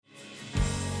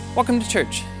Welcome to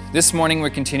church. This morning we're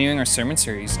continuing our sermon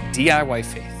series, DIY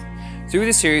Faith. Through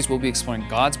this series, we'll be exploring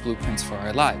God's blueprints for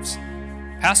our lives.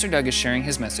 Pastor Doug is sharing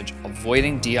his message,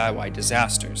 Avoiding DIY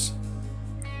Disasters.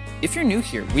 If you're new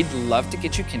here, we'd love to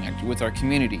get you connected with our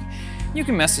community. You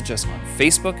can message us on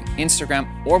Facebook,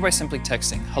 Instagram, or by simply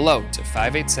texting hello to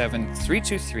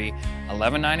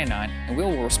 587-323-1199, and we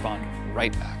will respond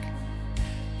right back.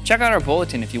 Check out our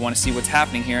bulletin if you want to see what's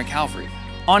happening here at Calvary.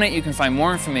 On it, you can find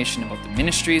more information about the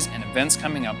ministries and events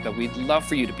coming up that we'd love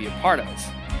for you to be a part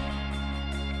of.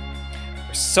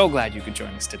 We're so glad you could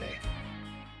join us today.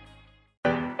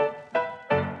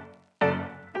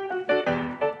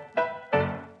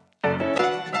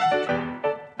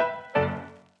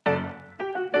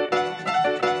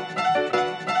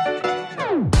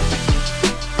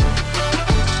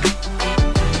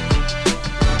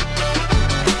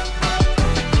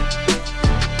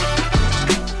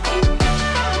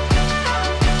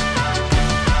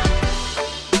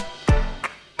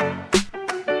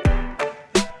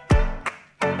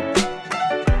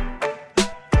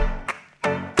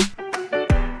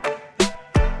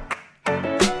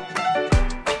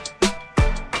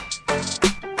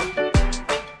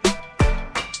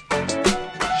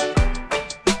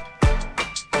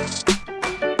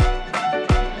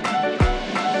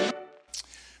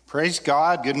 Praise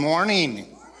God. Good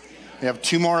morning. We have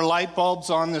 2 more light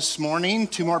bulbs on this morning.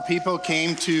 2 more people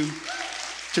came to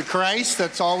Christ.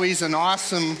 That's always an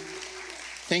awesome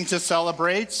thing to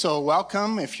celebrate. So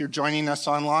welcome if you're joining us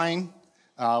online.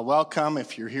 Welcome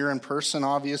if you're here in person,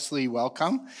 obviously,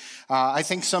 welcome. I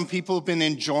think some people have been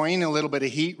enjoying a little bit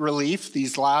of heat relief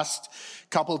these last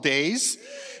couple days.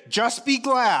 Just be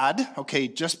glad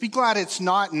it's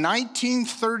not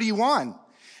 1931.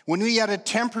 When we had a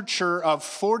temperature of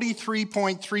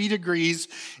 43.3 degrees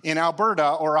in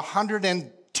Alberta or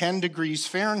 110 degrees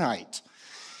Fahrenheit.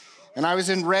 And I was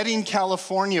in Redding,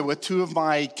 California with 2 of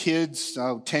my kids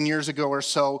 10 years ago or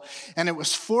so, and it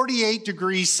was 48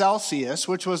 degrees Celsius,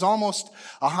 which was almost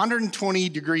 120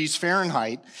 degrees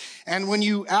Fahrenheit. And when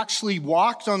you actually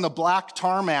walked on the black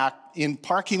tarmac in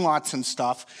parking lots and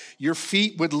stuff, your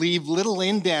feet would leave little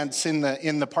indents in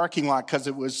the parking lot because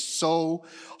it was so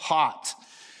hot.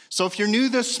 So if you're new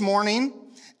this morning,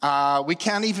 we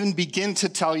can't even begin to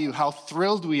tell you how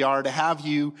thrilled we are to have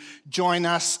you join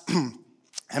us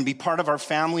and be part of our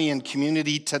family and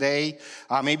community today.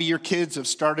 Maybe your kids have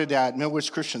started at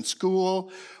Millwich Christian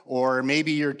School, or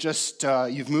maybe you're just,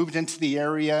 you've moved into the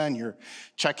area and you're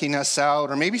checking us out,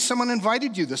 or maybe someone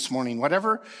invited you this morning.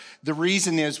 Whatever the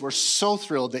reason is, we're so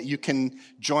thrilled that you can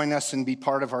join us and be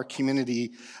part of our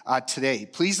community today.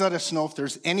 Please let us know if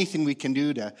there's anything we can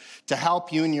do to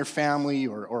help you and your family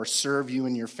or serve you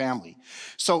and your family.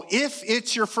 So if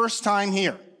it's your first time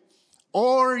here,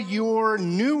 or you're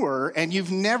newer and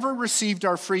you've never received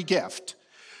our free gift,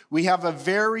 we have a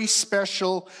very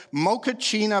special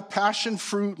mochaccino, passion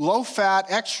fruit, low-fat,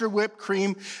 extra whipped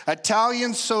cream,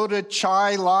 Italian soda,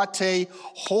 chai latte,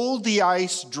 hold the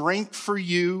ice drink for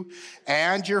you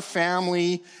and your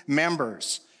family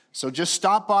members. So just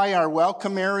stop by our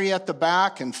welcome area at the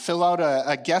back and fill out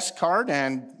a guest card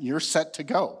and you're set to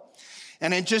go.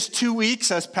 And in just 2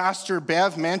 weeks, as Pastor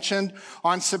Bev mentioned,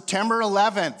 on September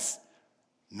 11th,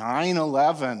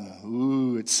 9/11.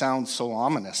 Ooh, it sounds so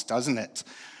ominous, doesn't it?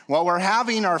 Well, we're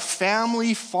having our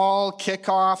family fall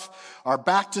kickoff, our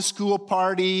back-to-school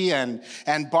party and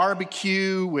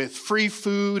barbecue with free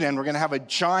food, and we're going to have a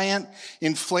giant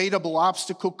inflatable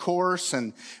obstacle course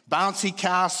and bouncy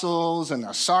castles and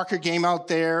a soccer game out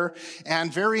there,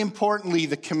 and very importantly,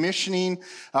 the commissioning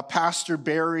of Pastor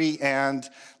Barry and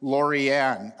Lori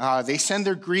Ann. They send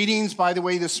their greetings, by the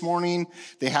way, this morning.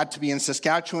 They had to be in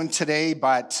Saskatchewan today,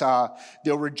 but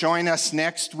they'll rejoin us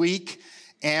next week.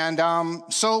 And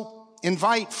so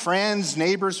invite friends,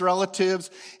 neighbors,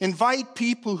 relatives. Invite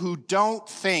people who don't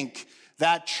think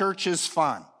that church is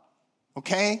fun,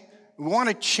 okay? We want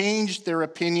to change their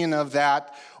opinion of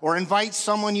that, or invite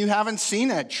someone you haven't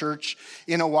seen at church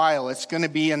in a while. It's going to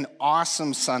be an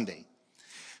awesome Sunday.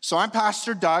 So I'm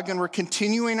Pastor Doug, and we're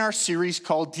continuing our series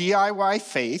called DIY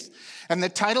Faith. And the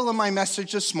title of my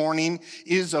message this morning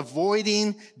is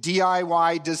Avoiding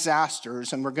DIY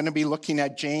Disasters. And we're going to be looking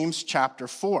at James chapter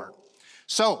 4.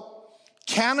 So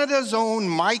Canada's own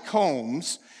Mike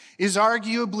Holmes is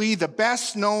arguably the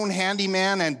best known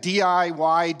handyman and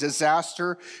DIY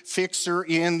disaster fixer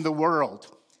in the world.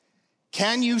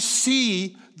 Can you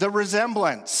see the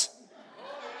resemblance?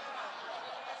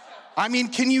 I mean,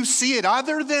 can you see it?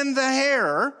 Other than the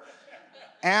hair,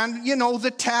 and, you know,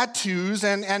 the tattoos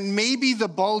and maybe the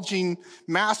bulging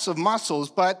mass of muscles,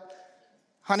 but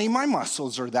Honey, my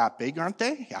muscles are that big, aren't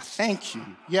they? Yeah, thank you.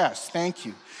 Yes, thank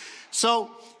you.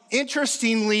 So,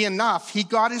 interestingly enough, he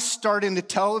got his start into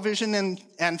television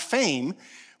and fame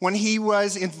when he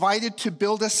was invited to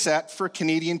build a set for a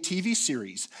Canadian TV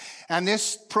series. And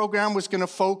this program was going to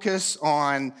focus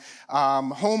on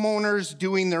homeowners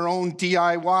doing their own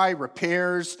DIY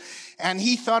repairs. And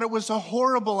he thought it was a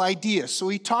horrible idea. So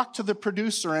he talked to the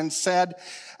producer and said,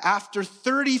 after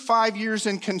 35 years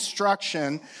in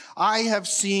construction, I have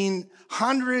seen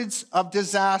hundreds of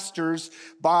disasters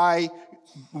by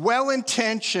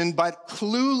well-intentioned but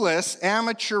clueless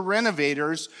amateur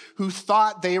renovators who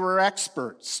thought they were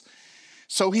experts.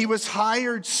 So he was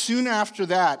hired soon after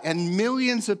that, and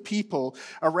millions of people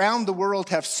around the world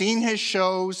have seen his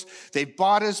shows, they've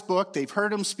bought his book, they've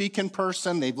heard him speak in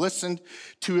person, they've listened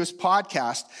to his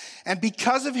podcast. And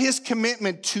because of his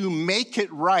commitment to make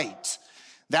it right,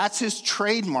 that's his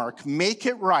trademark, make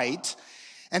it right,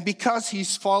 and because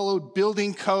he's followed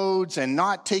building codes and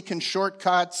not taken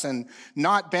shortcuts and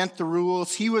not bent the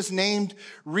rules, he was named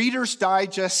Reader's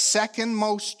Digest's second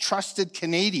most trusted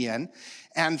Canadian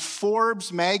and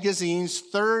Forbes magazine's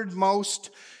third most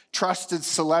trusted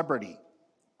celebrity.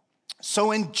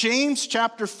 So in James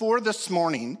chapter 4 this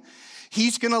morning,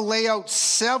 he's going to lay out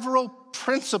several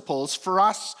principles for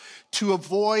us to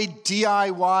avoid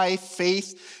DIY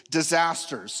faith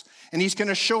disasters. And he's going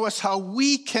to show us how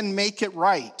we can make it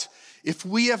right if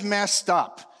we have messed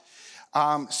up.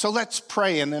 So let's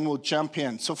pray and then we'll jump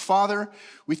in. So Father,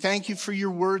 we thank you for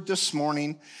your word this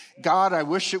morning. God, I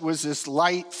wish it was this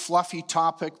light, fluffy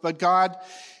topic, but God,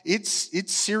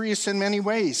 it's serious in many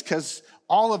ways because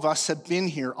all of us have been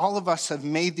here. All of us have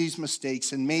made these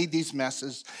mistakes and made these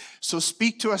messes. So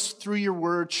speak to us through your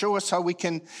word. Show us how we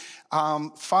can,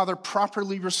 Father,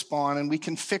 properly respond and we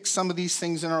can fix some of these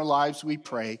things in our lives, we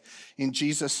pray. In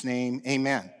Jesus' name,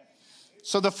 amen.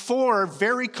 So the four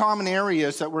very common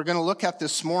areas that we're going to look at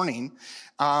this morning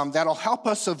that'll help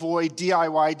us avoid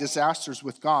DIY disasters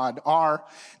with God are,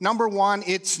 number one,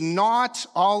 it's not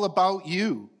all about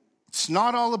you. It's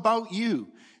not all about you.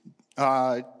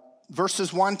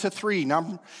 Verses 1 to 3.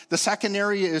 The second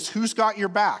area is who's got your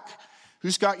back?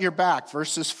 Who's got your back?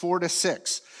 Verses 4 to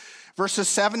 6. Verses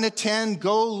 7 to 10,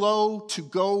 go low to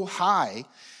go high.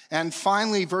 And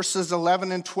finally, verses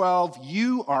 11 and 12,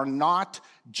 you are not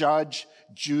Judge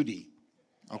Judy.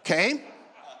 Okay?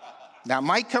 That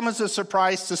might come as a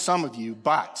surprise to some of you,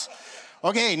 but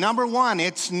okay, number one,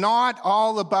 it's not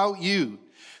all about you.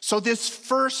 So this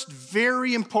first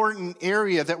very important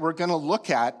area that we're going to look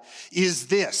at is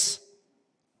this.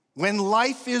 When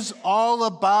life is all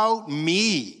about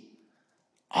me,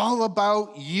 all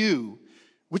about you,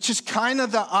 which is kind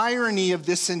of the irony of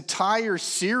this entire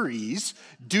series,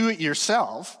 Do It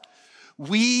Yourself,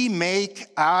 we make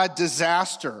a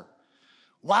disaster.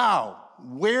 Wow,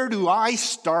 where do I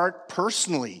start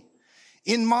personally?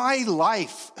 In my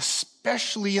life,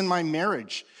 especially in my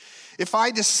marriage, if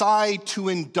I decide to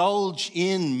indulge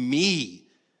in me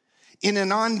in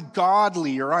an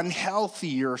ungodly or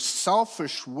unhealthy or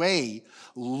selfish way,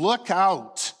 look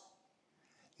out.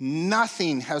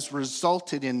 Nothing has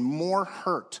resulted in more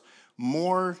hurt,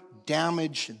 more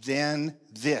damage than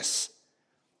this.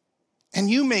 And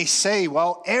you may say,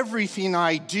 well, everything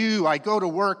I do, I go to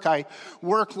work, I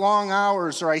work long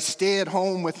hours, or I stay at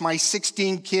home with my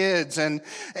 16 kids, and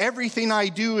everything I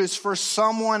do is for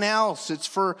someone else. It's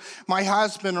for my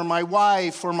husband or my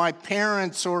wife or my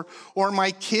parents or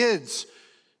my kids.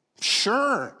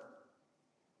 Sure,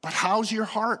 but how's your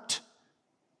heart?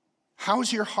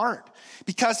 How's your heart?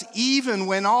 Because even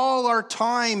when all our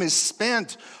time is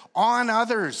spent on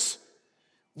others,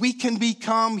 we can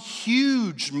become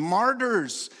huge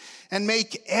martyrs and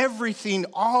make everything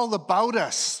all about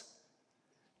us.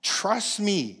 Trust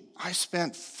me, I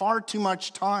spent far too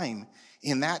much time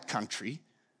in that country.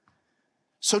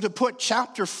 So to put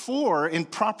chapter 4 in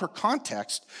proper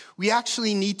context, we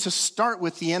actually need to start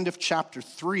with the end of chapter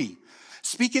 3.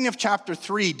 Speaking of chapter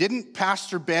 3, didn't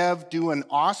Pastor Bev do an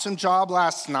awesome job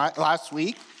last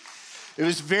week? It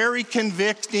was very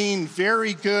convicting,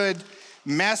 very good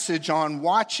message on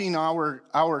watching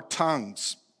our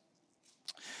tongues.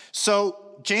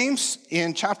 So James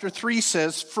in chapter 3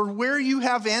 says, for where you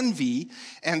have envy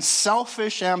and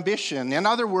selfish ambition, in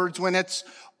other words, when it's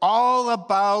all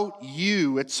about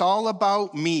you, it's all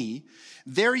about me,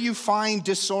 there you find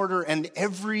disorder and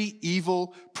every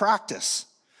evil practice.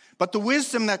 But the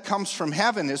wisdom that comes from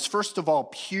heaven is first of all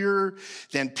pure,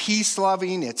 then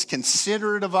peace-loving, it's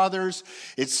considerate of others,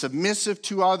 it's submissive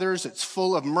to others, it's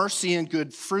full of mercy and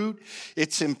good fruit,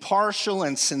 it's impartial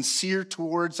and sincere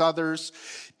towards others.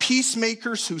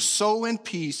 Peacemakers who sow in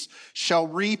peace shall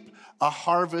reap a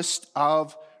harvest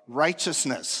of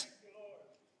righteousness.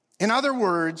 In other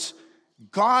words,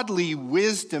 godly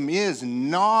wisdom is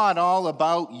not all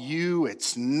about you.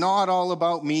 It's not all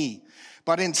about me.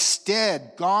 But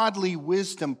instead, godly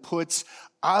wisdom puts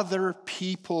other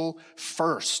people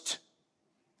first.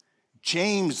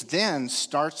 James then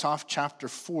starts off chapter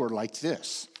 4 like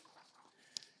this.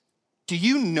 Do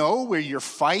you know where your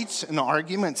fights and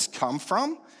arguments come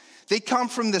from? They come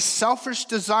from the selfish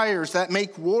desires that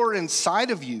make war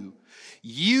inside of you.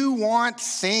 You want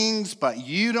things, but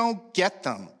you don't get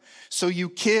them. So you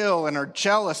kill and are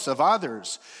jealous of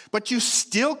others, but you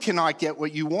still cannot get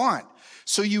what you want.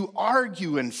 So you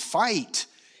argue and fight.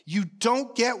 You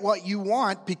don't get what you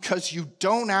want because you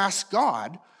don't ask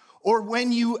God, or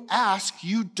when you ask,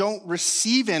 you don't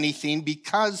receive anything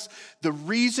because the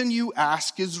reason you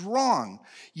ask is wrong.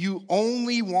 You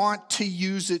only want to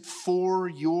use it for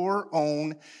your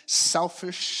own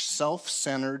selfish,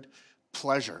 self-centered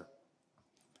pleasure.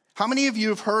 How many of you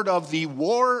have heard of the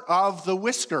War of the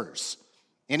Whiskers?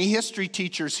 Any history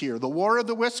teachers here? The War of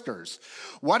the Whiskers.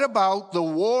 What about the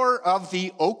War of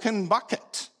the Oaken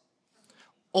Bucket?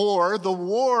 Or the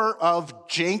War of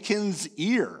Jenkins'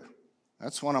 Ear?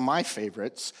 That's one of my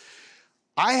favorites.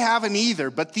 I haven't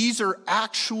either, but these are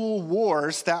actual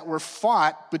wars that were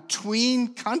fought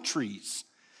between countries.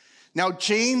 Now,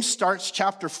 James starts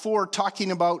chapter 4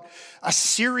 talking about a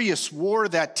serious war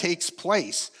that takes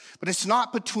place, but it's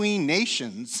not between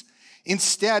nations.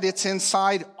 Instead, it's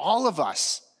inside all of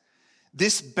us.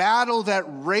 This battle that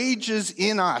rages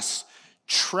in us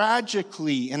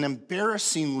tragically and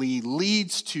embarrassingly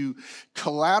leads to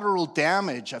collateral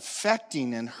damage,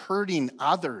 affecting and hurting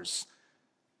others,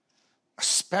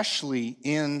 especially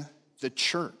in the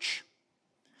church.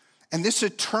 And this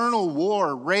eternal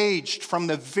war raged from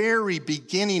the very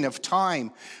beginning of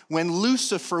time, when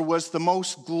Lucifer was the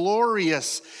most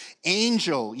glorious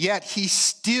angel, yet he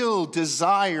still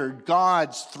desired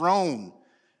God's throne.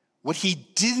 What he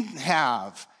didn't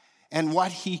have and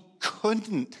what he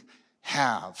couldn't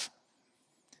have.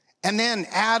 And then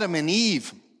Adam and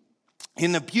Eve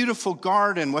in the beautiful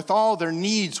garden with all their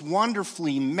needs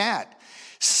wonderfully met,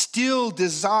 still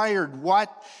desired what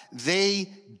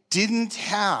they didn't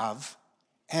have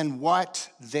and what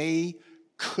they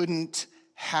couldn't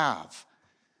have.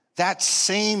 That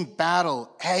same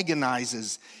battle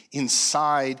agonizes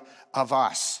inside of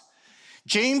us.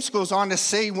 James goes on to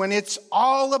say, when it's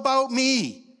all about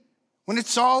me,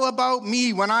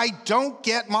 when I don't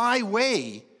get my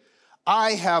way,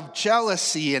 I have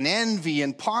jealousy and envy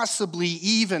and possibly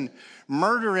even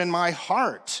murder in my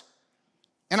heart.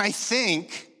 And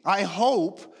I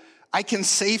hope I can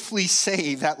safely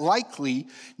say that likely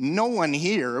no one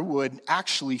here would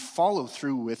actually follow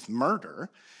through with murder.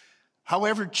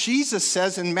 However, Jesus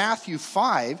says in Matthew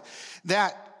 5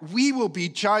 that we will be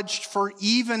judged for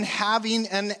even having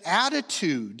an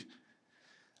attitude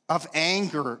of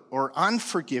anger or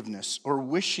unforgiveness or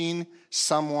wishing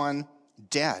someone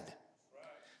dead.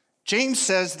 James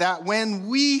says that when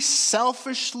we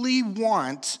selfishly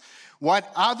want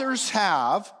what others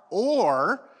have,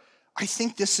 or I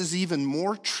think this is even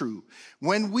more true,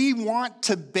 when we want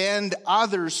to bend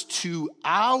others to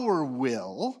our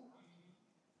will,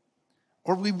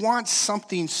 or we want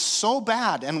something so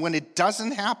bad, and when it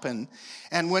doesn't happen,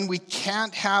 and when we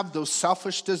can't have those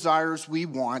selfish desires we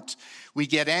want, we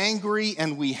get angry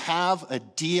and we have a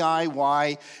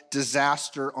DIY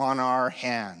disaster on our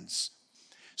hands.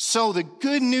 So the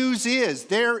good news is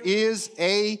there is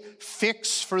a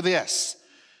fix for this.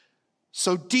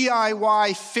 So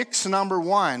DIY fix number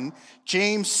 1,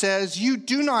 James says, you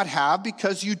do not have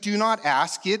because you do not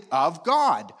ask it of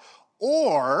God.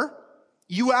 Or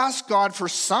you ask God for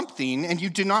something and you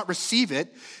do not receive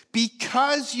it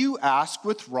because you ask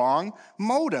with wrong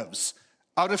motives,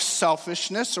 out of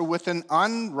selfishness or with an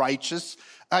unrighteous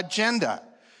agenda,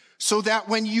 so that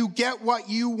when you get what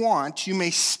you want, you may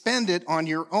spend it on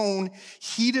your own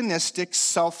hedonistic,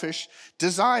 selfish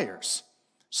desires.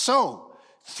 So,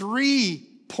 3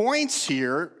 points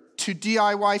here to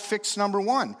DIY fix number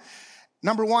 1.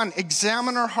 Number 1,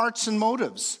 examine our hearts and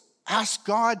motives. Ask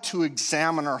God to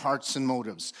examine our hearts and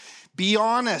motives. Be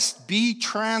honest, be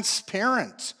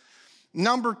transparent.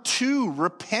 Number 2,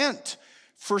 repent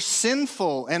for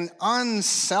sinful and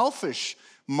unselfish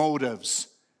motives.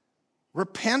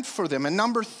 Repent for them. And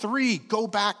number 3, go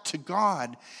back to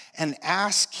God and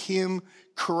ask him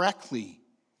correctly.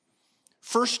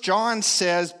 1 John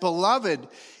says, beloved,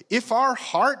 if our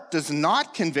heart does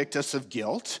not convict us of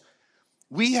guilt,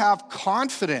 we have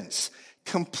confidence,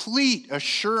 complete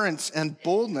assurance, and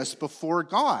boldness before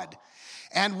God.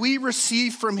 And we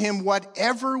receive from him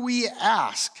whatever we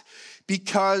ask,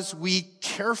 because we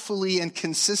carefully and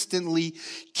consistently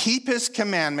keep his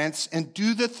commandments and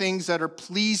do the things that are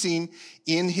pleasing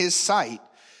in his sight,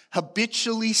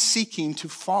 habitually seeking to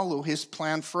follow his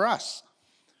plan for us.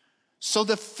 So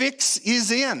the fix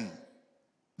is in.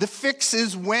 The fix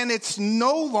is when it's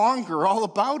no longer all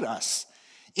about us.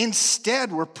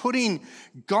 Instead, we're putting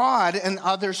God and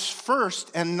others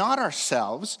first and not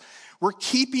ourselves. We're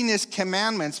keeping his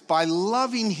commandments by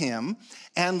loving him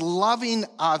and loving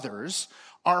others.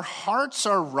 Our hearts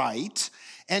are right,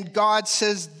 and God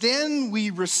says, then we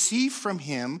receive from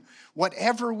him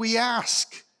whatever we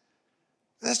ask.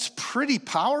 That's pretty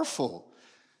powerful.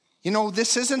 You know,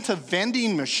 this isn't a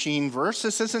vending machine verse.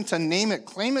 This isn't a name it,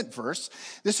 claim it verse.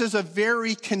 This is a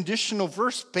very conditional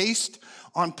verse based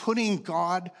on putting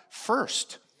God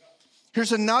first.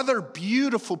 Here's another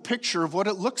beautiful picture of what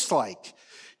it looks like.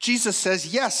 Jesus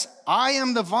says, yes, I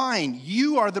am the vine,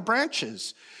 you are the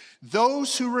branches.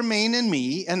 Those who remain in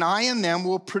me and I in them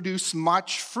will produce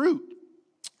much fruit.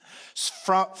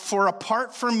 For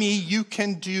apart from me, you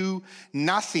can do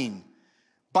nothing.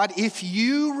 But if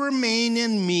you remain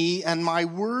in me and my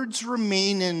words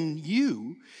remain in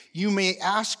you, you may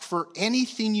ask for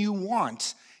anything you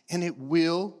want and it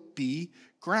will be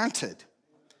granted.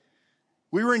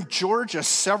 We were in Georgia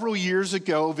several years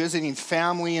ago visiting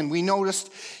family, and we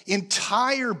noticed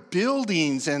entire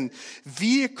buildings and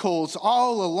vehicles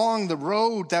all along the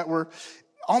road that were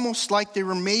almost like they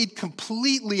were made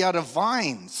completely out of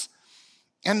vines.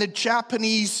 And the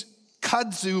Japanese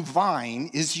kudzu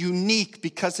vine is unique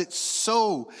because it's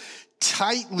so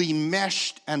tightly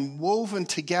meshed and woven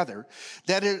together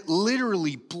that it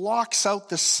literally blocks out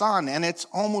the sun, and it's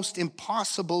almost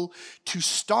impossible to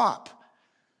stop.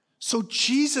 So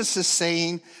Jesus is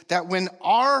saying that when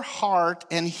our heart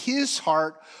and his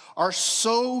heart are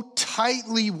so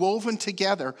tightly woven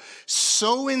together,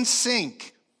 so in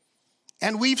sync,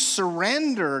 and we've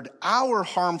surrendered our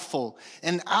harmful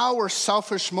and our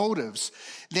selfish motives,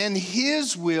 then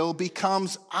his will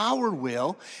becomes our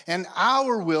will, and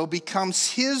our will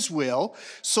becomes his will,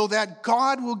 so that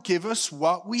God will give us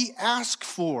what we ask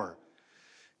for.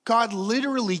 God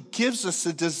literally gives us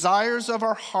the desires of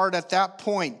our heart at that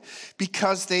point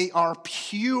because they are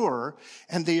pure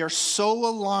and they are so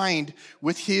aligned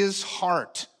with his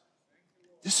heart.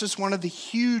 This is one of the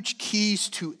huge keys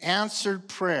to answered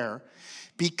prayer,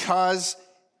 because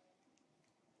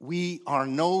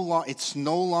it's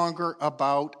no longer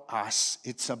about us.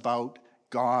 It's about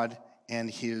God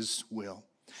and his will.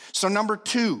 So number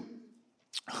 2,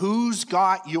 who's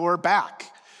got your back?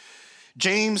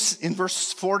 James in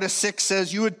verse 4-6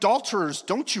 says, you adulterers,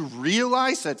 don't you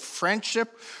realize that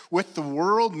friendship with the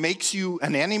world makes you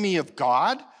an enemy of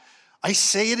God? I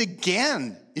say it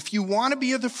again. If you want to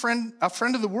be a friend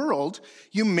of the world,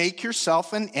 you make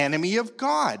yourself an enemy of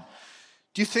God.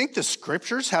 Do you think the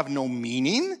scriptures have no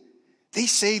meaning? They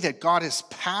say that God is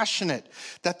passionate,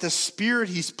 that the spirit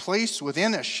he's placed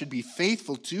within us should be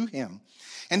faithful to him.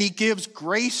 And he gives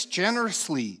grace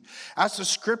generously. As the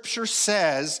scripture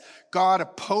says, God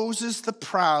opposes the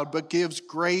proud, but gives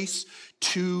grace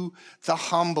to the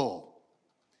humble.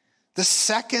 The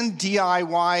second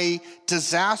DIY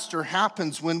disaster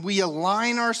happens when we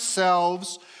align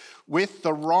ourselves with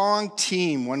the wrong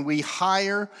team, when we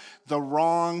hire the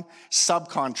wrong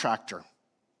subcontractor.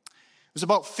 It was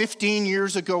about 15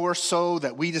 years ago or so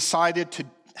that we decided to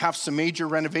have some major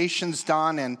renovations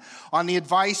done, and on the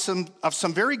advice of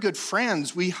some very good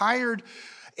friends, we hired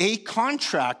a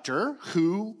contractor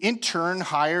who in turn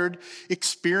hired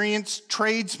experienced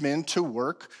tradesmen to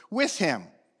work with him.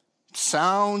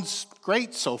 Sounds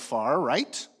great so far,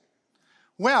 right?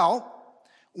 Well,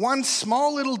 one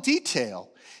small little detail.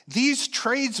 These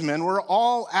tradesmen were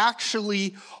all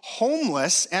actually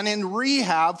homeless and in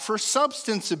rehab for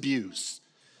substance abuse.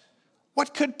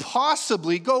 What could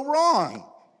possibly go wrong?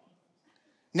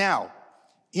 Now,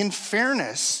 in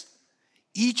fairness,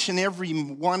 each and every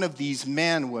one of these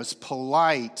men was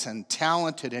polite and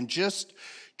talented and just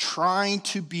trying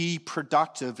to be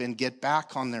productive and get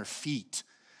back on their feet.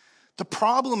 The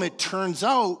problem, it turns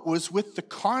out, was with the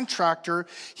contractor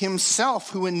himself,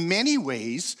 who in many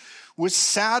ways was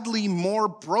sadly more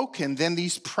broken than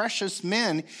these precious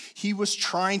men he was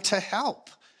trying to help.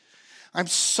 I'm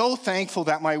so thankful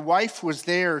that my wife was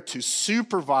there to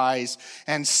supervise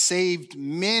and saved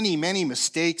many, many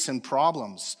mistakes and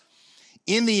problems.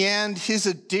 In the end, his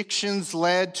addictions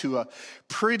led to a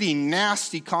pretty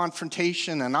nasty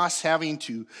confrontation and us having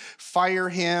to fire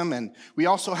him. And we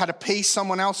also had to pay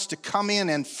someone else to come in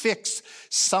and fix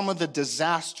some of the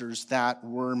disasters that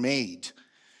were made.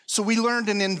 So we learned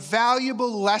an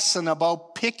invaluable lesson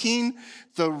about picking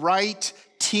the right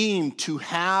team to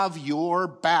have your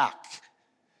back.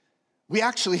 We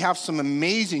actually have some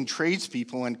amazing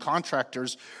tradespeople and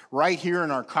contractors right here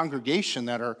in our congregation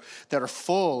that are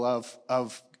full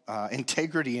of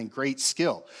integrity and great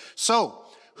skill. So,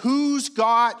 who's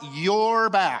got your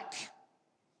back?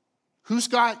 Who's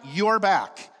got your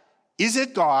back? Is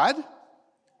it God?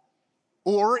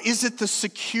 Or is it the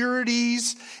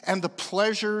securities and the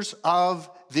pleasures of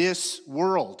this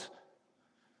world?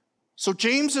 So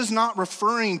James is not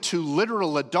referring to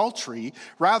literal adultery.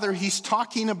 Rather, he's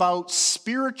talking about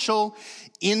spiritual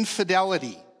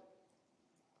infidelity.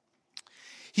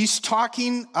 He's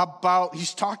talking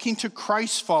to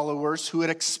Christ followers who had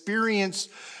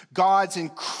experienced God's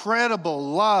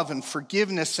incredible love and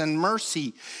forgiveness and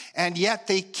mercy, and yet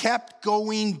they kept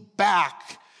going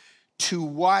back to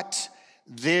what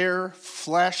their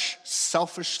flesh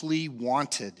selfishly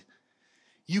wanted.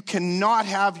 You cannot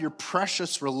have your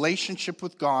precious relationship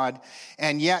with God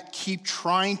and yet keep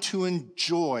trying to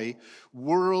enjoy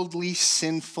worldly,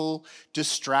 sinful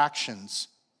distractions.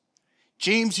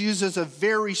 James uses a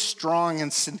very strong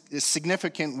and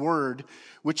significant word,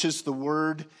 which is the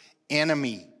word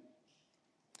enemy.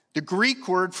 The Greek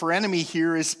word for enemy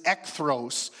here is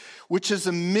ekthros, which is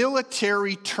a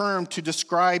military term to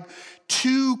describe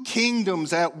two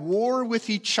kingdoms at war with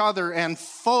each other and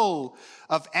full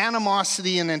of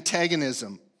animosity and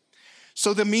antagonism.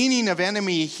 So the meaning of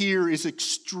enemy here is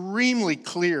extremely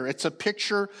clear. It's a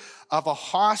picture of a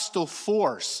hostile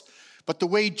force, but the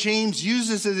way James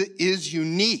uses it is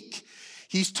unique.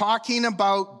 He's talking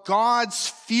about God's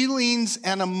feelings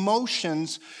and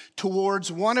emotions towards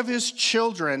one of his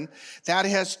children that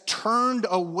has turned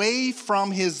away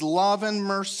from his love and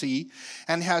mercy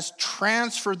and has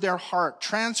transferred their heart,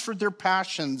 transferred their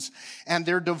passions and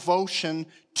their devotion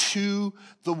to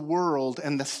the world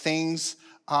and the things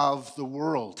of the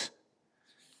world.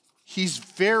 He's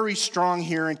very strong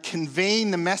here in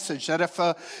conveying the message that if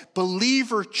a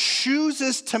believer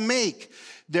chooses to make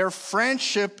their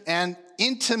friendship and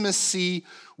intimacy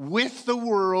with the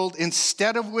world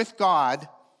instead of with God,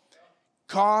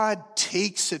 God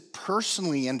takes it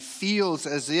personally and feels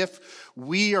as if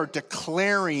we are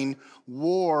declaring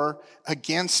war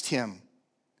against him.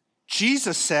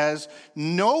 Jesus says,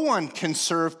 no one can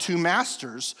serve two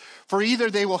masters, for either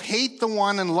they will hate the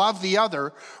one and love the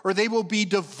other, or they will be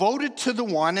devoted to the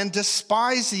one and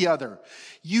despise the other.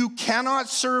 You cannot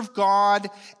serve God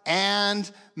and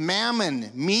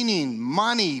mammon, meaning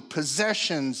money,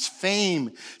 possessions,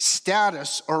 fame,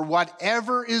 status, or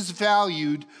whatever is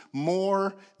valued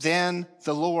more than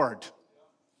the Lord.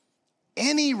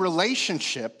 Any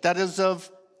relationship that is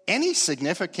of any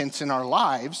significance in our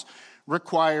lives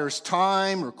requires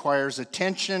time, requires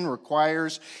attention,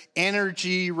 requires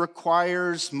energy,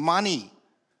 requires money.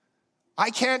 I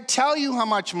can't tell you how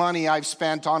much money I've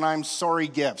spent on I'm sorry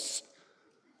gifts.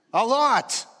 A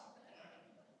lot.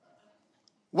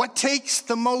 What takes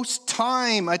the most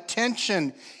time,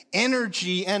 attention,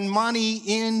 energy, and money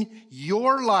in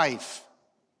your life?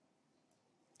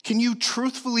 Can you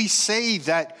truthfully say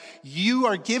that you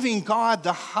are giving God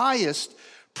the highest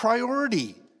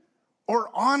priority? Or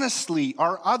honestly,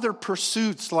 are other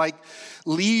pursuits like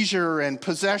leisure and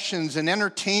possessions and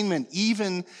entertainment,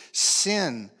 even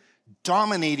sin,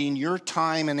 dominating your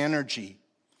time and energy?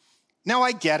 Now,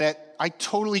 I get it. I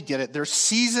totally get it. There's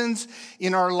seasons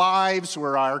in our lives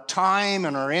where our time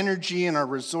and our energy and our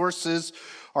resources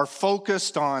are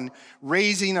focused on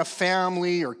raising a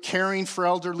family or caring for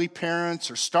elderly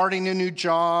parents or starting a new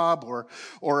job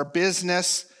or a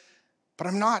business. But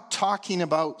I'm not talking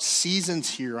about seasons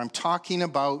here. I'm talking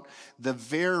about the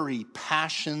very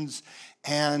passions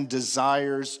and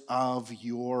desires of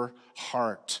your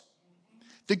heart.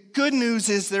 The good news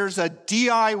is there's a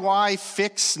DIY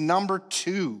fix number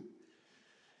 2.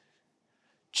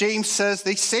 James says,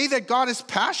 they say that God is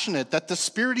passionate, that the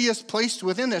Spirit he has placed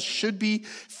within us should be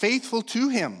faithful to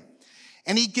him.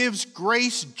 And he gives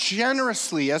grace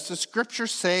generously. As the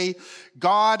scriptures say,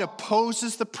 God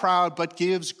opposes the proud, but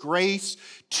gives grace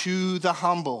to the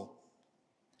humble.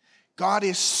 God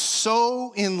is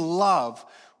so in love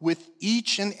with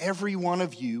each and every one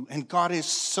of you, and God is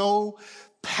so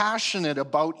passionate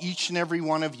about each and every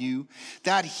one of you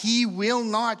that he will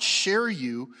not share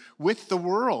you with the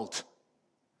world.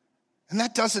 And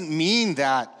that doesn't mean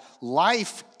that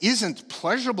life isn't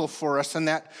pleasurable for us and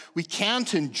that we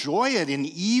can't enjoy it and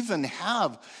even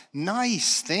have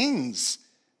nice things.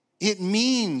 It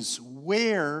means,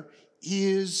 where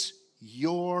is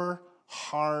your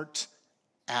heart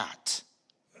at?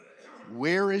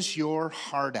 Where is your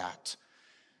heart at?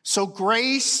 So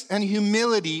grace and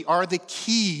humility are the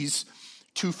keys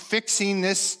to fixing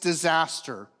this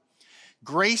disaster.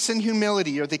 Grace and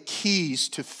humility are the keys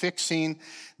to fixing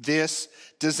this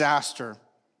disaster.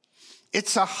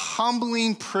 It's a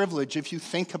humbling privilege, if you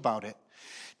think about it,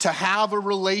 to have a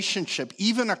relationship,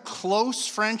 even a close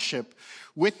friendship,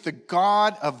 with the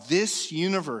God of this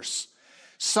universe.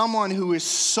 Someone who is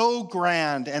so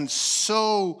grand and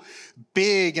so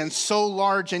big and so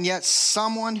large, and yet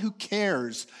someone who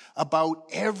cares about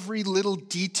every little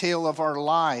detail of our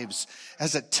lives,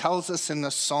 as it tells us in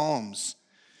the Psalms.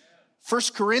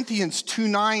 1 Corinthians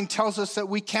 2:9 tells us that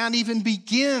we can't even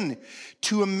begin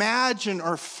to imagine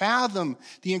or fathom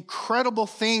the incredible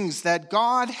things that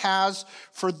God has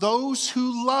for those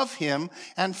who love him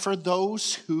and for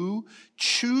those who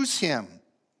choose him.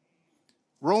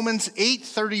 Romans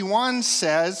 8:31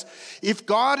 says, if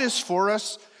God is for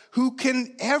us, who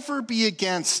can ever be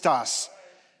against us?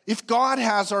 If God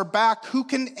has our back, who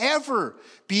can ever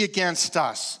be against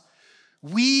us?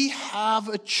 We have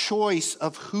a choice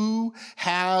of who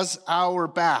has our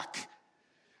back.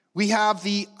 We have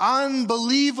the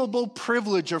unbelievable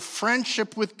privilege of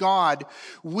friendship with God,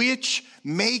 which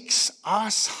makes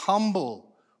us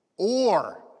humble,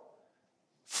 or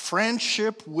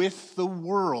friendship with the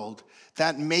world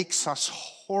that makes us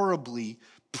horribly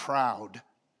proud.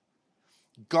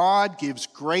 God gives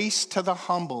grace to the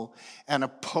humble and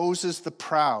opposes the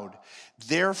proud.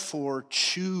 Therefore,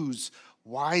 choose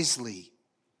wisely.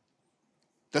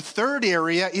 The third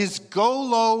area is go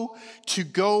low to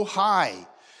go high.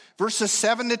 Verses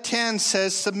 7-10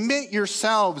 says, submit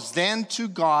yourselves then to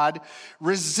God,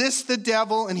 resist the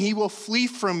devil, and he will flee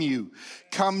from you.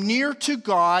 Come near to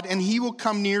God, and he will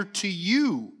come near to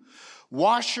you.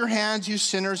 Wash your hands, you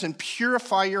sinners, and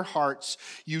purify your hearts,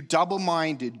 you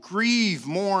double-minded. Grieve,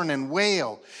 mourn, and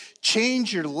wail.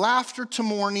 Change your laughter to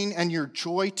mourning and your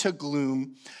joy to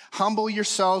gloom. Humble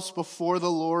yourselves before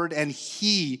the Lord, and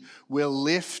he will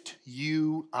lift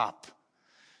you up.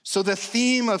 So the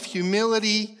theme of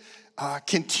humility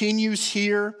continues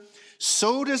here.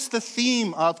 So does the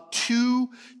theme of two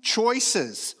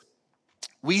choices.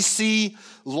 We see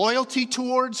loyalty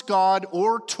towards God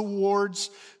or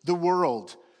towards the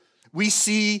world. We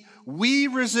see we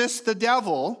resist the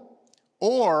devil,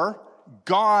 or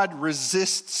God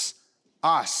resists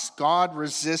us. God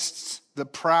resists the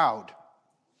proud.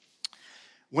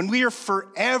 When we are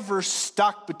forever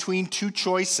stuck between two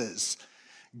choices,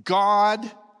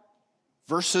 God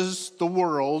versus the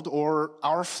world or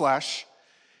our flesh,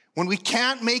 when we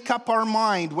can't make up our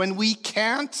mind, when we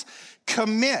can't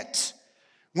commit,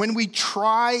 when we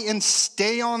try and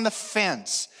stay on the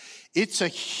fence, it's a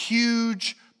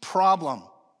huge problem.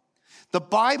 The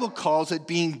Bible calls it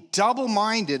being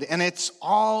double-minded, and it's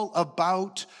all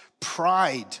about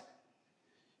pride.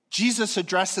 Jesus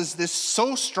addresses this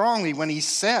so strongly when he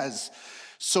says,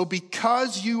 so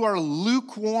because you are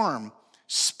lukewarm,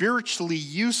 spiritually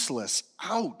useless,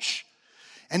 ouch,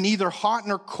 and neither hot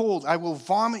nor cold, I will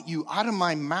vomit you out of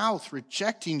my mouth,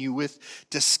 rejecting you with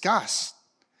disgust.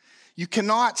 You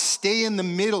cannot stay in the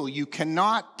middle. You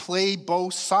cannot play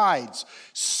both sides.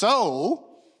 So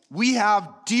we have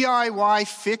DIY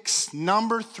fix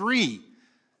number 3.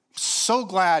 So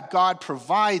glad God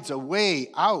provides a way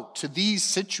out to these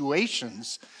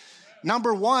situations.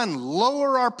 Number 1,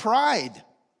 lower our pride.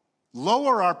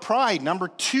 Lower our pride. Number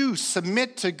 2,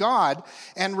 submit to God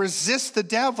and resist the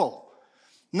devil.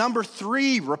 Number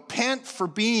 3, repent for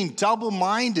being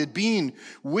double-minded, being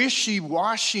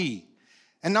wishy-washy.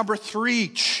 And number 3,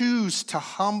 choose to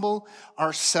humble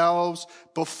ourselves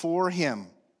before him.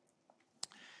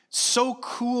 So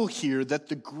cool here that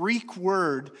the Greek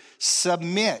word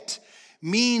submit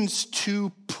means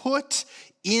to put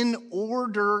in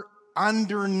order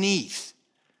underneath.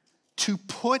 To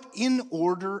put in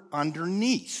order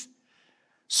underneath.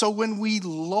 So when we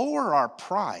lower our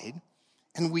pride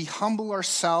and we humble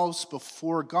ourselves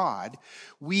before God,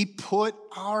 we put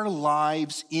our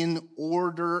lives in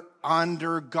order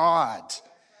under God.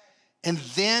 And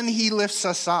then he lifts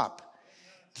us up.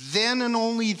 Then and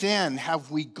only then have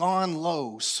we gone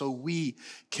low so we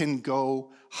can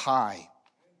go high.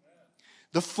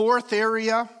 The fourth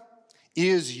area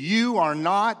is you are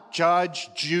not Judge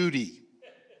Judy.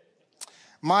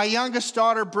 My youngest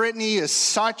daughter, Brittany, is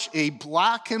such a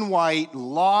black and white,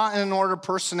 law and order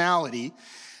personality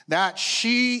that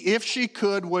she, if she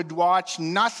could, would watch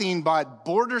nothing but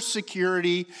Border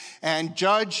Security and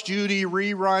Judge Judy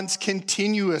reruns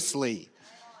continuously.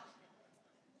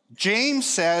 James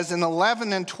says in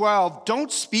 11 and 12,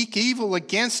 don't speak evil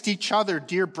against each other,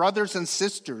 dear brothers and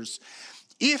sisters.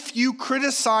 If you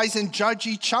criticize and judge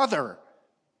each other,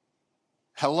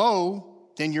 hello,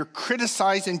 then you're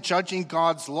criticizing and judging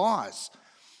God's laws.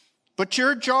 But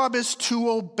your job is to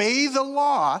obey the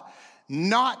law,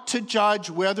 not to judge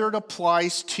whether it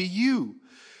applies to you.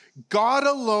 God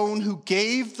alone who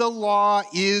gave the law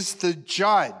is the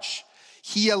judge.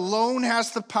 He alone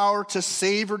has the power to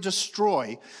save or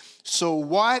destroy. So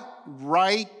what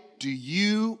right do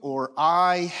you or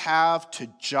I have to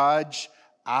judge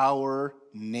our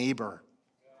neighbor?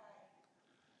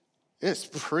 It's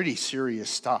pretty serious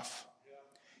stuff.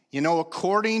 You know,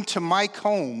 according to Mike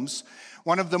Holmes,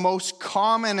 one of the most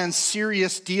common and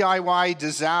serious DIY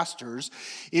disasters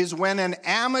is when an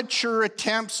amateur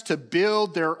attempts to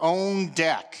build their own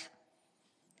deck.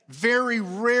 Very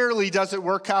rarely does it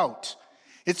work out.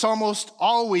 It's almost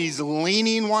always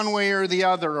leaning one way or the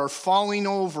other, or falling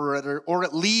over it, or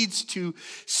it leads to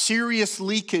serious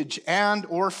leakage and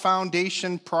or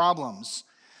foundation problems.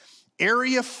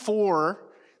 Area 4,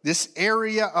 this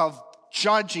area of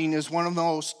judging, is one of the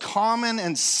most common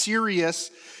and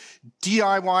serious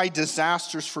DIY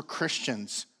disasters for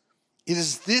Christians. It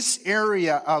is this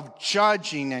area of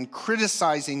judging and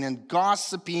criticizing and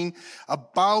gossiping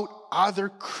about other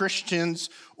Christians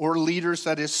or leaders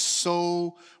that is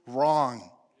so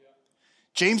wrong.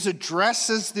 James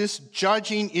addresses this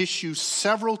judging issue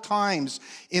several times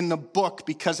in the book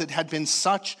because it had been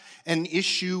such an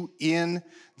issue in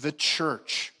the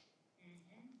church.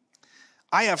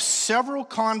 I have several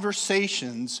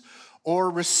conversations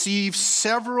or receive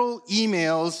several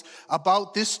emails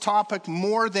about this topic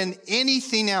more than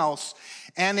anything else,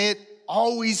 and it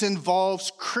always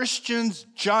involves Christians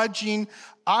judging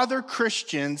other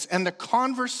Christians, and the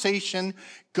conversation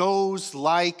goes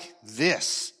like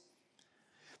this.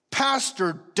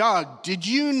 Pastor Doug, did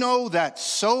you know that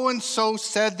so-and-so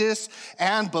said this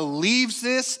and believes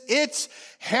this? It's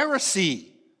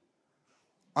heresy.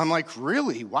 I'm like,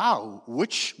 really? Wow.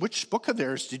 Which book of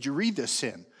theirs did you read this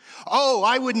in? Oh,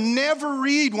 I would never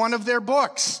read one of their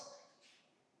books.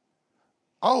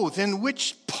 Oh, then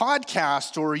which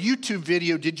podcast or YouTube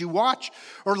video did you watch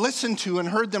or listen to and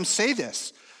heard them say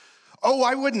this? Oh,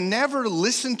 I would never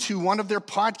listen to one of their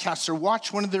podcasts or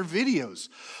watch one of their videos.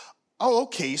 Oh,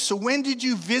 okay, so when did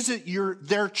you visit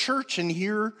their church and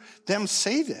hear them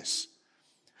say this?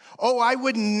 Oh, I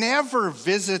would never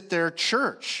visit their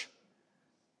church.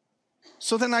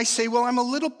 So then I say, well, I'm a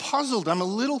little puzzled. I'm a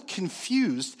little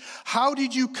confused. How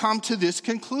did you come to this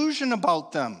conclusion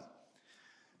about them?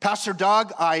 Pastor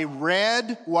Doug, I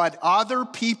read what other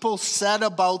people said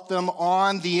about them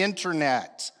on the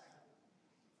internet.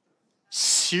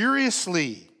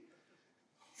 Seriously,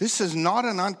 this is not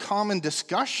an uncommon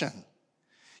discussion.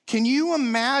 Can you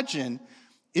imagine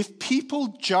if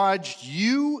people judged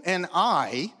you and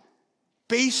I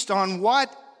based on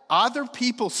what other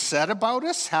people said about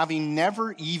us, having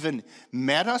never even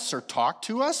met us or talked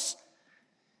to us?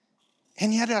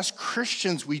 And yet as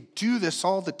Christians, we do this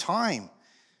all the time.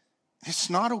 It's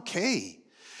not okay.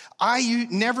 I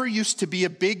never used to be a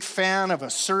big fan of a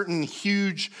certain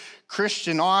huge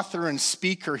Christian author and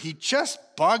speaker. He just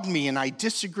bugged me, and I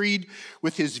disagreed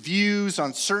with his views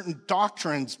on certain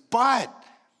doctrines, but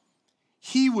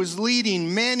he was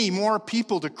leading many more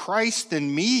people to Christ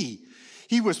than me.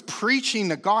 He was preaching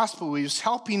the gospel. He was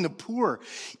helping the poor.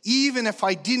 Even if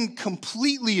I didn't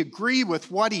completely agree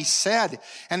with what he said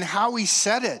and how he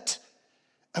said it,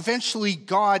 eventually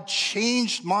God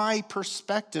changed my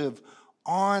perspective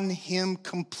on him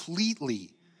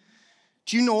completely.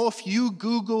 Do you know if you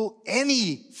Google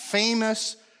any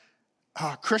famous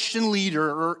Christian leader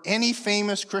or any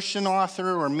famous Christian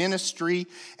author or ministry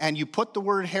and you put the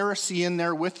word heresy in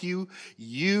there with you,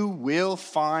 you will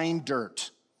find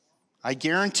dirt. I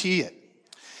guarantee it.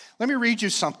 Let me read you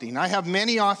something. I have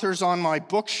many authors on my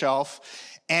bookshelf,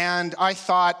 and I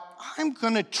thought, I'm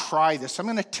going to try this. I'm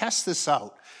going to test this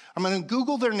out. I'm going to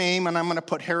Google their name, and I'm going to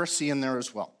put heresy in there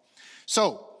as well.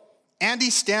 So,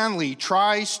 Andy Stanley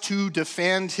tries to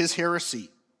defend his heresy.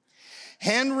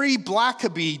 Henry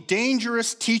Blackaby,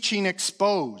 dangerous teaching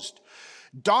exposed.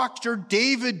 Dr.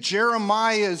 David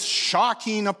Jeremiah's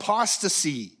shocking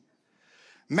apostasy.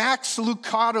 Max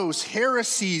Lucado's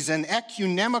heresies and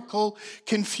ecumenical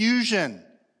confusion.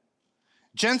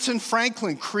 Jensen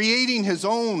Franklin creating his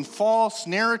own false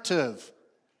narrative.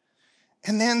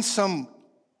 And then some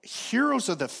heroes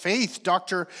of the faith,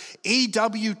 Dr.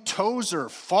 A.W. Tozer,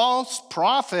 false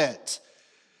prophet.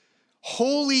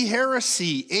 Holy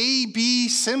heresy, A.B.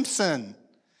 Simpson.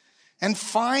 And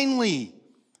finally,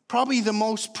 probably the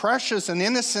most precious and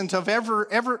innocent of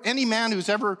any man who's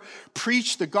ever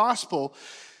preached the gospel.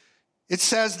 It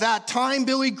says that time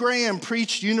Billy Graham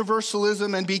preached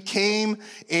universalism and became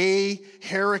a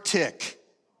heretic.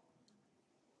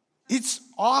 It's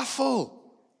awful.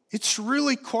 It's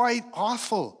really quite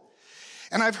awful.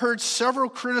 And I've heard several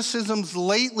criticisms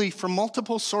lately from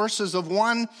multiple sources of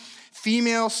one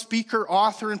female speaker,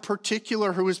 author in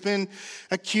particular, who has been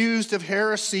accused of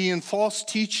heresy and false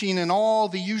teaching and all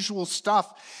the usual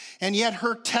stuff. And yet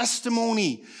her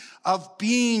testimony of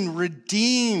being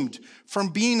redeemed from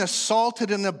being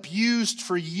assaulted and abused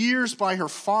for years by her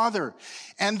father,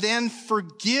 and then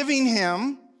forgiving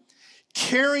him,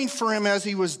 caring for him as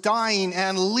he was dying,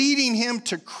 and leading him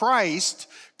to Christ.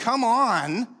 Come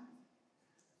on.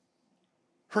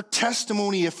 Her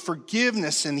testimony of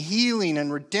forgiveness and healing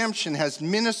and redemption has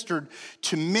ministered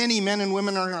to many men and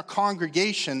women in our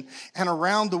congregation and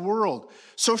around the world.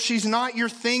 So if she's not your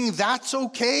thing, that's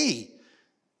okay.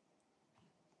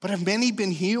 But have many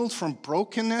been healed from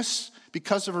brokenness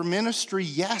because of her ministry?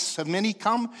 Yes. Have many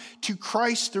come to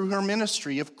Christ through her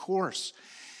ministry? Of course.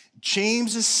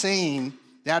 James is saying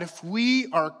that if we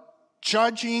are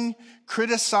judging,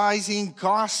 criticizing,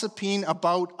 gossiping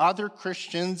about other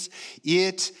Christians,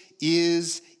 it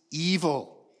is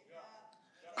evil.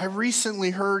 I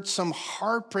recently heard some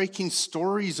heartbreaking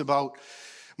stories about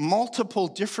multiple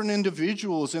different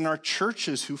individuals in our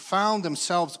churches who found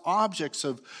themselves objects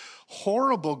of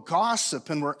horrible gossip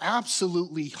and were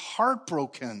absolutely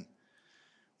heartbroken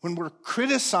when we're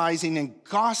criticizing and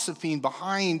gossiping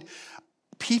behind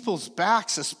people's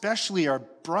backs, especially our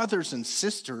brothers and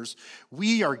sisters.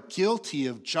 We are guilty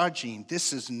of judging.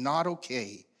 This is not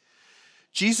okay.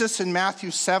 Jesus in Matthew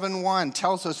 7:1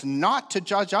 tells us not to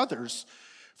judge others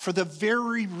for the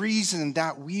very reason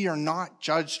that we are not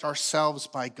judged ourselves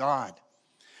by God.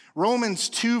 Romans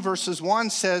 2 verses 1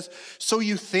 says, so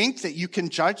you think that you can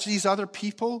judge these other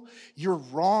people? You're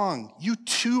wrong. You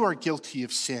too are guilty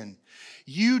of sin.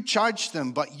 You judge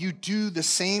them, but you do the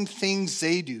same things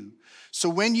they do. So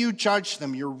when you judge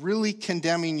them, you're really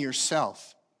condemning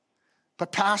yourself.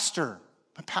 But pastor,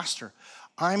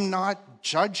 I'm not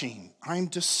judging. I'm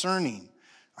discerning.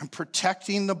 I'm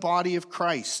protecting the body of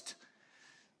Christ.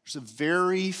 There's a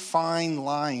very fine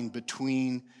line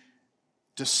between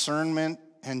discernment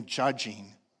and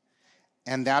judging.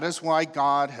 And that is why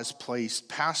God has placed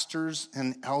pastors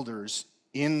and elders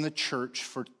in the church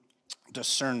for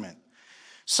discernment.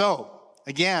 So,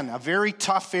 again, a very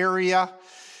tough area.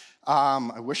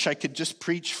 I wish I could just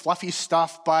preach fluffy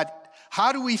stuff, but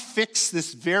how do we fix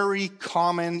this very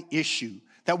common issue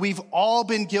that we've all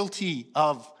been guilty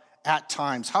of at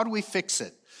times? How do we fix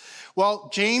it?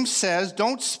 Well, James says,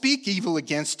 don't speak evil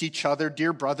against each other,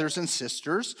 dear brothers and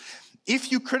sisters.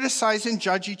 If you criticize and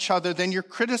judge each other, then you're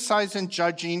criticizing and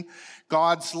judging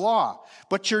God's law.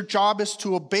 But your job is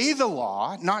to obey the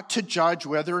law, not to judge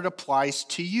whether it applies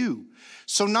to you.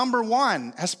 So number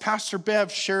one, as Pastor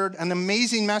Bev shared an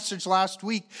amazing message last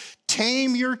week,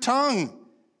 tame your tongue.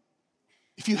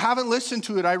 If you haven't listened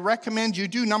to it, I recommend you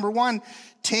do. Number one,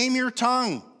 tame your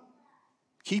tongue.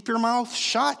 Keep your mouth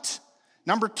shut.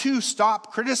 Number two,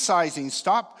 stop criticizing,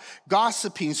 stop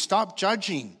gossiping, stop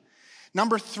judging.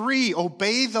 Number three,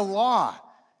 obey the law,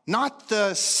 not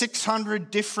the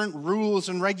 600 different rules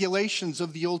and regulations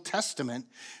of the Old Testament,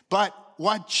 but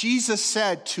what Jesus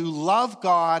said, to love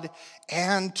God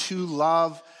and to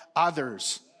love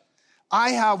others.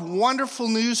 I have wonderful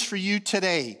news for you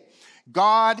today.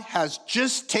 God has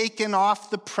just taken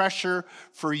off the pressure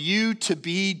for you to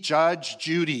be Judge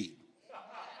Judy.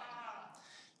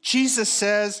 Jesus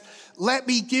says, let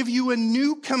me give you a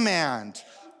new command.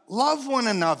 Love one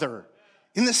another.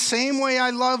 In the same way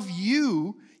I love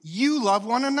you, you love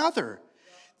one another.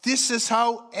 This is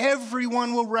how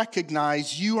everyone will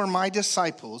recognize you are my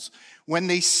disciples when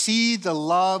they see the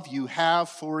love you have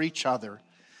for each other.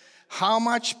 How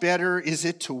much better is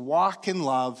it to walk in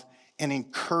love and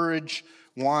encourage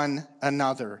one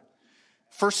another?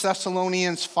 1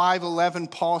 Thessalonians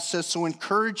 5:11, Paul says, so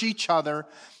encourage each other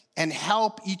and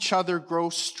help each other grow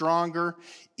stronger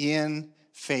in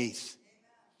faith.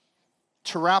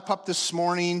 To wrap up this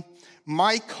morning,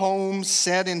 Mike Holmes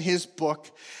said in his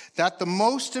book that the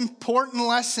most important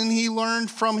lesson he learned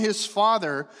from his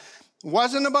father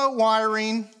wasn't about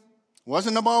wiring,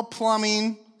 wasn't about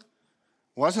plumbing,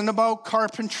 wasn't about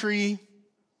carpentry,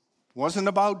 wasn't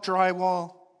about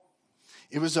drywall.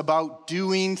 It was about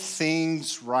doing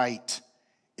things right.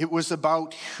 It was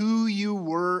about who you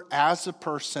were as a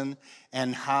person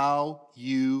and how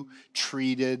you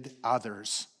treated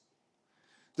others.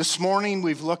 This morning,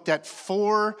 we've looked at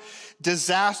 4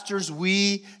 disasters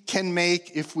we can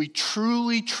make if we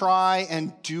truly try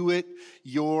and do it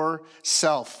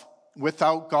yourself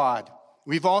without God.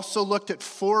 We've also looked at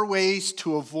 4 ways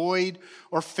to avoid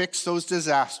or fix those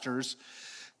disasters.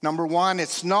 Number 1,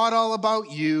 it's not all about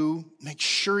you. Make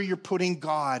sure you're putting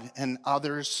God and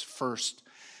others first.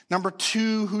 Number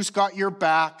 2, who's got your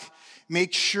back?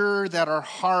 Make sure that our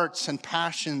hearts and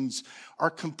passions are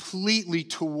completely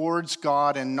towards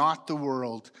God and not the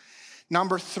world.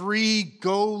 Number 3,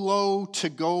 go low to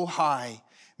go high.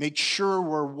 Make sure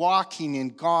we're walking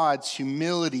in God's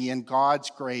humility and God's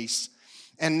grace.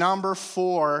 And number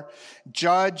 4,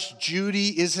 Judge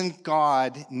Judy isn't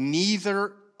God,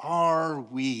 neither are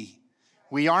we.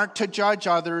 We aren't to judge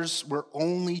others, we're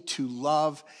only to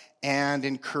love and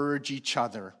encourage each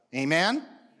other. Amen? Amen.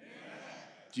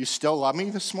 Do you still love me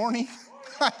this morning?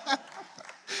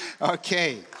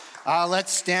 Okay,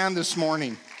 let's stand this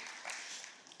morning.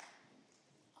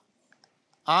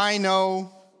 I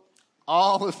know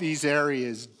all of these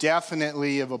areas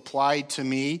definitely have applied to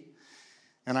me,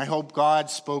 and I hope God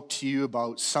spoke to you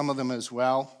about some of them as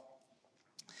well.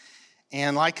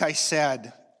 And like I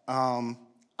said,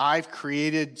 I've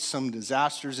created some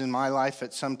disasters in my life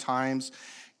at some times.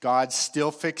 God's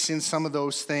still fixing some of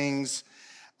those things.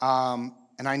 And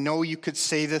I know you could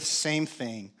say the same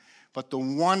thing. But the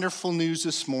wonderful news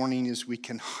this morning is we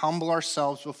can humble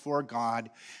ourselves before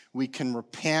God. We can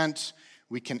repent.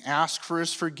 We can ask for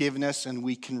his forgiveness. And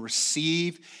we can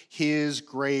receive his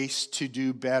grace to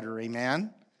do better.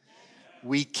 Amen?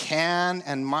 We can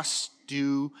and must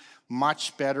do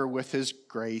much better with his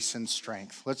grace and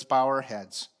strength. Let's bow our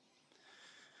heads.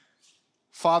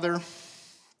 Father,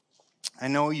 I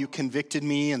know you convicted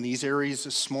me in these areas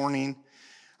this morning.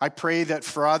 I pray that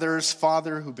for others,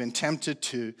 Father, who've been tempted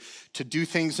to do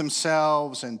things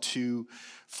themselves and to,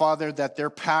 Father, that their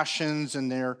passions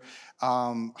and their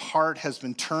heart has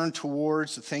been turned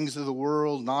towards the things of the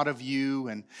world, not of you,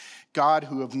 and God,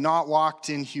 who have not walked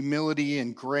in humility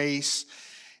and grace,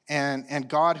 and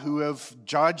God, who have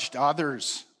judged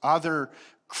others, other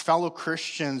fellow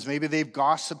Christians. Maybe they've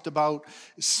gossiped about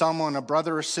someone, a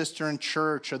brother or sister in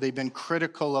church, or they've been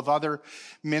critical of other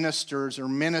ministers or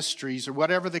ministries, or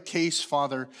whatever the case,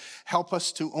 Father. Help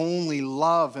us to only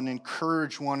love and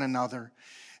encourage one another.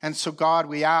 And so, God,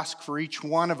 we ask for each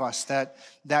one of us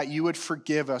that you would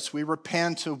forgive us. We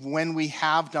repent of when we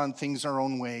have done things our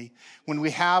own way, when we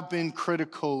have been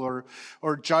critical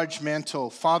or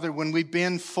judgmental. Father, when we've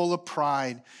been full of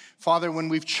pride. Father, when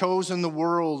we've chosen the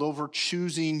world over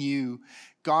choosing you.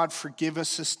 God, forgive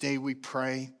us this day, we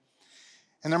pray.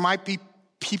 And there might be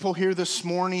people here this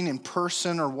morning in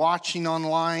person or watching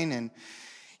online, and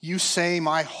you say,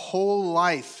 my whole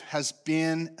life has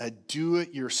been a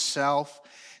do-it-yourself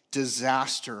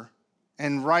disaster.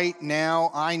 And right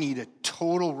now, I need a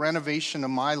total renovation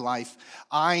of my life.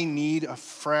 I need a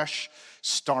fresh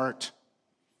start.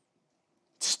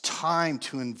 It's time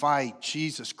to invite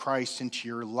Jesus Christ into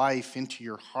your life, into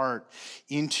your heart,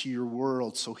 into your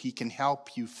world, so he can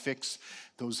help you fix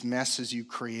those messes you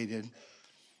created.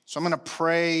 So I'm going to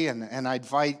pray, and I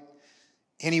invite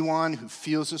anyone who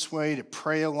feels this way to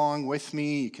pray along with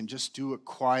me. You can just do it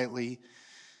quietly.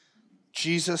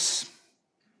 Jesus,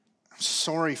 I'm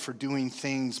sorry for doing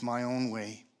things my own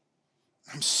way.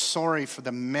 I'm sorry for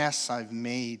the mess I've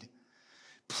made.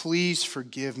 Please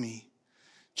forgive me.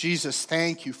 Jesus,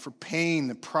 thank you for paying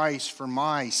the price for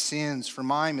my sins, for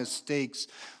my mistakes,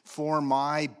 for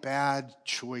my bad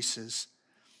choices.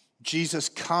 Jesus,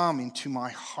 come into my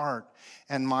heart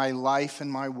and my life and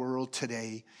my world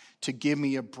today to give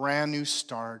me a brand new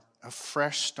start, a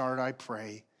fresh start, I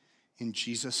pray. In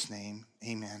Jesus' name,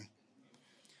 amen.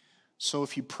 So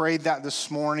if you prayed that this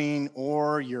morning,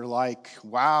 or you're like,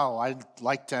 wow, I'd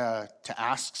like to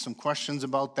ask some questions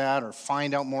about that or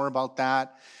find out more about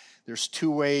that, there's 2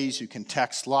 ways. You can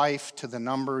text LIFE to the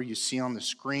number you see on the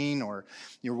screen, or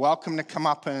you're welcome to come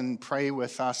up and pray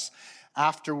with us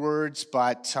afterwards.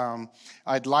 But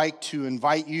I'd like to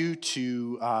invite you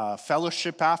to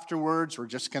fellowship afterwards. We're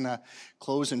just going to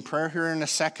close in prayer here in a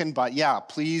second. But yeah,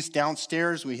 please,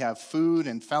 downstairs we have food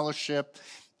and fellowship.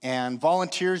 And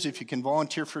volunteers, if you can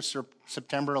volunteer for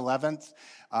September 11th,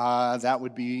 that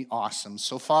would be awesome.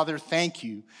 So, Father, thank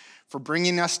you for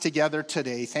bringing us together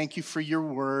today. Thank you for your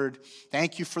word.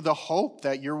 Thank you for the hope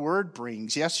that your word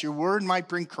brings. Yes, your word might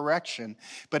bring correction,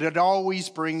 but it always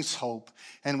brings hope.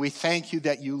 And we thank you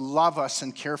that you love us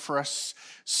and care for us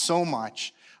so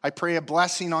much. I pray a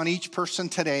blessing on each person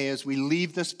today as we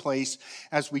leave this place,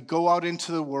 as we go out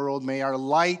into the world. May our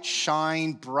light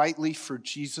shine brightly for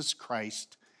Jesus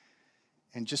Christ.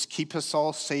 And just keep us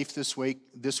all safe this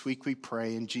week, we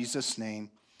pray. In Jesus' name,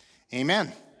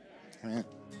 amen. Amen.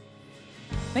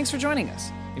 Thanks for joining us.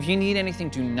 If you need anything,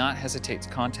 do not hesitate to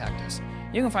contact us.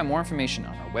 You can find more information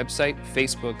on our website,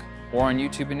 Facebook, or on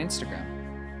YouTube and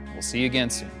Instagram. We'll see you again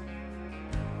soon.